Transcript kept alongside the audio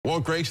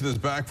Walt Grayson is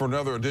back for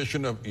another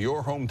edition of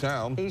Your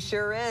Hometown. He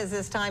sure is.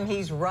 This time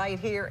he's right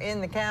here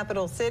in the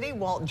capital city.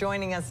 Walt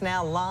joining us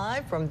now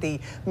live from the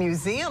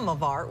Museum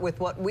of Art with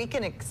what we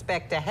can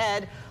expect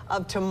ahead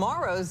of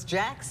tomorrow's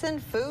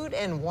Jackson Food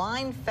and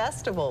Wine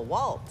Festival.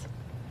 Walt.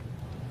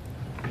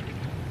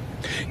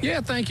 Yeah,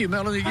 thank you,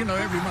 Melanie. You know,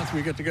 every month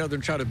we get together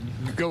and try to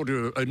go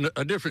to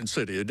a different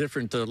city, a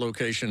different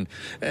location,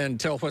 and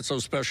tell what's so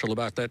special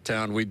about that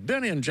town. We've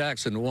been in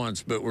Jackson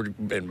once, but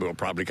we'll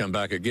probably come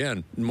back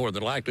again, more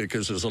than likely,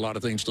 because there's a lot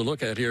of things to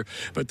look at here.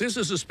 But this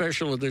is a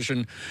special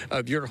edition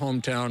of Your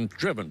Hometown,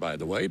 driven, by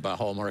the way, by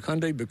Hallmark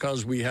Hyundai,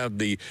 because we have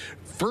the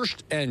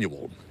first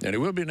annual, and it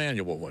will be an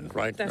annual one,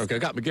 right? That's okay, I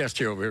got my guest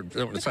here over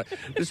here.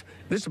 This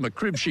is my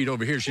crib sheet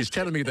over here. She's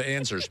telling me the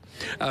answers.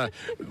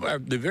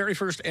 The very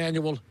first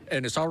annual,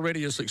 and it's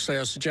already a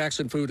success,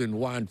 Jackson Food and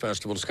Wine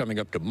Festival is coming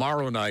up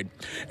tomorrow night.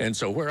 And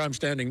so where I'm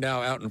standing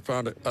now out in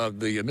front of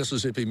the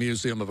Mississippi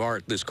Museum of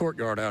Art, this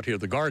courtyard out here,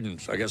 the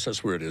gardens, I guess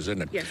that's where it is,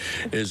 isn't it? Yes.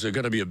 Is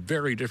going to be a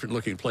very different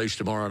looking place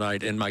tomorrow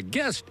night. And my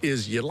guest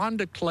is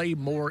Yolanda Clay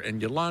Moore.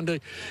 And Yolanda,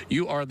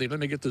 you are the, let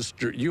me get this,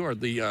 you are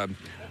the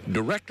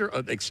Director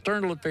of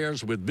External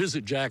Affairs with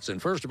Visit Jackson.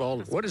 First of all,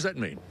 what does that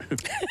mean?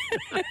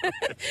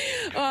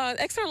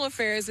 External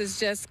Affairs is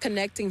just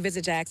connecting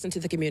Visit Jackson to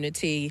the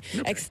community,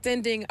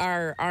 extending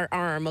our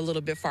arm a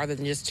little bit farther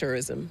than just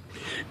tourism.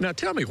 Now,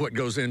 tell me what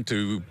goes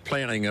into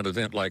planning an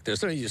event like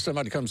this.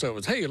 Somebody comes up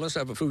with, hey, let's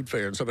have a food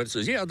fair, and somebody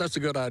says, yeah, that's a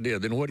good idea.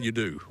 Then what do you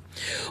do?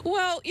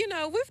 Well, you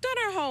know, we've done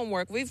our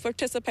homework. We've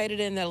participated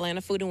in the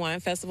Atlanta Food and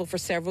Wine Festival for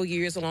several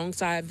years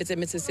alongside Visit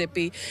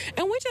Mississippi,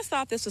 and we just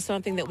thought this was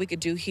something that we could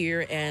do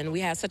here, and we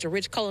have such a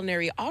rich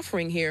culinary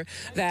offering here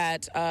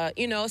that,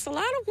 you know, it's a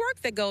lot of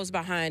work that goes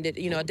behind it,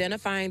 you know,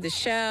 identifying the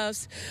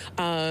chefs,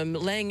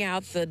 laying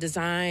out the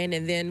design,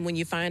 and then when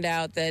you find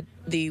out that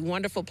the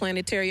wonderful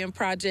planetarium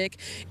project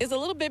is a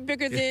little bit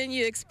bigger than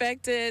you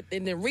expected,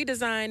 and then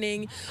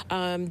redesigning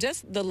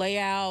just the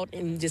layout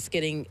and just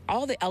getting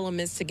all the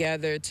elements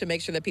together to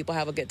make sure that people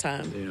have a good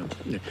time.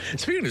 Yeah.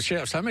 Speaking of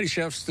chefs, how many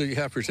chefs do you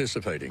have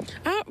participating?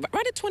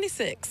 Right at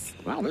 26.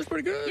 Wow, that's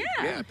pretty good.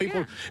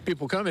 Yeah.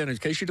 People come in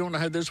case you don't know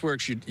how this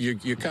works,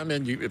 you come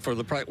in for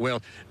the price.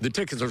 Well, the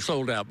tickets are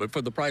sold out, but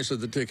for the price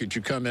of the ticket,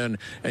 you come in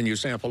and you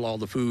sample all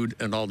the food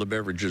and all the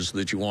beverages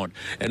that you want.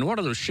 And one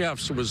of those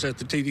chefs was at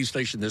the TV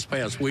station this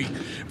past week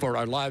for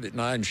our Live at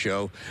 9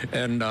 show,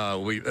 and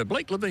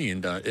Blake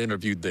Levine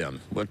interviewed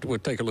them. We'll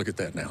take a look at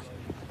that now.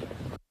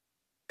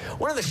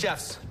 One of the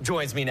chefs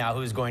joins me now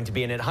who's going to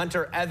be in it,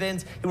 Hunter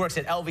Evans. He works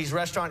at LV's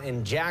restaurant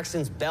in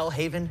Jackson's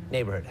Bellhaven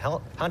neighborhood.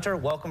 Hunter,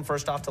 welcome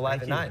first off to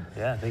Live at 9.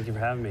 Yeah, thank you for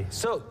having me.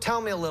 So tell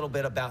me a little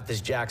bit about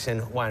this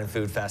Jackson Wine and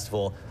Food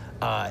Festival.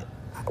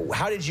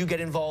 How did you get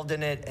involved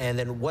in it, and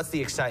then what's the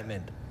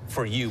excitement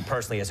for you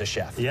personally as a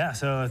chef? Yeah,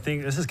 so I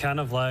think this is kind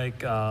of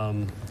like,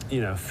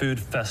 you know, food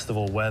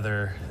festival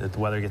weather. The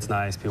weather gets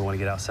nice, people want to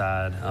get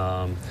outside.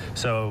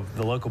 So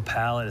the local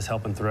palette is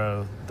helping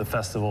throw the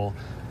festival,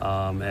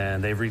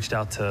 and they've reached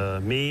out to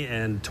me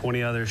and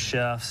 20 other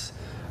chefs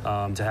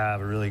to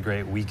have a really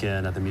great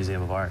weekend at the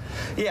Museum of Art.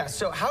 Yeah,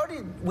 so how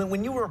did,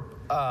 when you were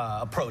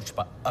approached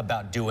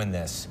about doing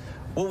this,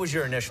 what was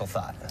your initial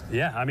thought?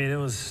 Yeah, I mean, it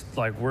was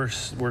like, we're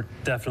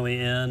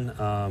definitely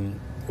in.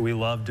 We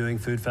love doing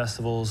food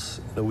festivals.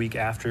 The week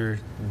after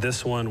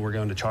this one, we're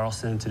going to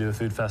Charleston to do a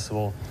food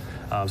festival.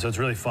 So it's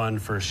really fun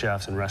for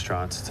chefs and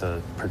restaurants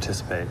to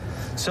participate.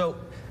 So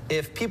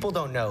if people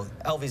don't know,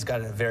 LV's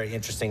got a very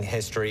interesting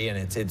history,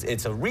 and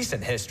it's a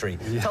recent history.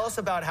 Yeah. Tell us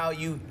about how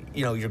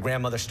your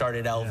grandmother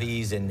started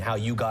LV's and how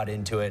you got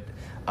into it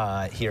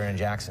here in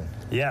Jackson.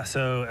 Yeah,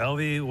 so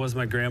LV was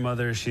my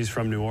grandmother. She's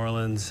from New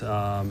Orleans,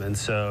 and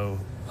so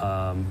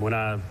when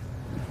I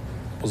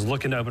was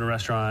looking to open a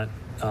restaurant,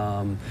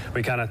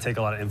 we kind of take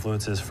a lot of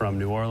influences from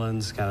New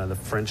Orleans, kind of the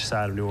French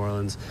side of New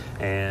Orleans,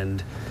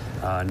 and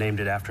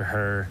named it after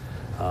her.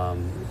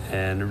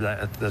 And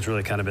that's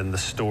really kind of been the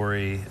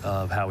story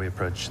of how we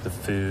approach the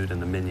food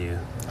and the menu.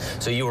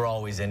 So you were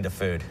always into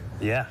food?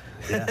 Yeah.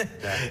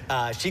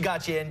 She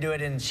got you into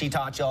it, and she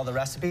taught you all the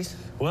recipes?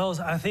 Well,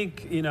 I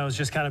think, you know, it's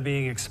just kind of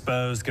being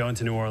exposed, going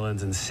to New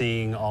Orleans and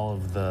seeing all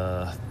of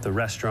the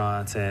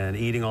restaurants and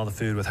eating all the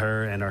food with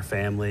her and our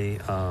family.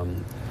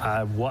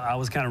 I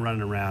was kind of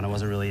running around. I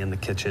wasn't really in the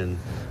kitchen,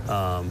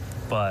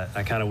 but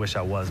I kind of wish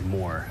I was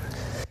more.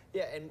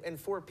 Yeah, and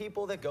for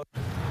people that go...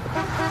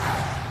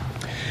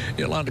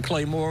 Yolanda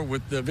Clay Moore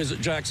with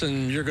Visit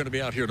Jackson. You're going to be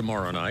out here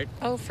tomorrow night.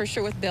 Oh, for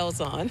sure, with bells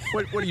on.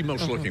 What are you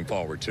most looking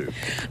forward to?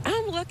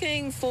 I'm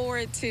looking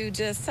forward to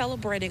just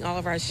celebrating all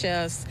of our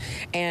chefs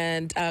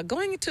and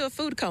going into a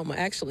food coma,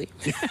 actually.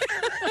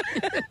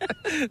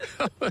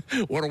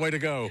 What a way to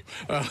go.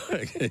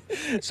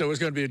 So it's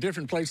going to be a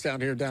different place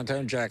down here in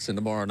downtown Jackson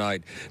tomorrow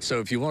night.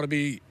 So if you want to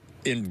be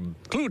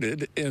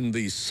included in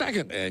the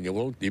second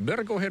annual, you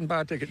better go ahead and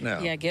buy a ticket now.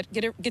 Yeah, get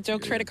your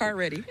credit card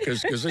ready.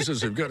 Because this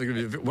is going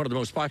to be one of the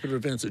most popular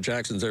events that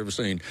Jackson's ever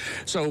seen.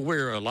 So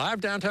we're live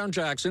downtown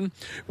Jackson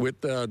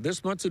with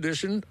this month's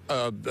edition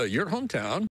of Your Hometown.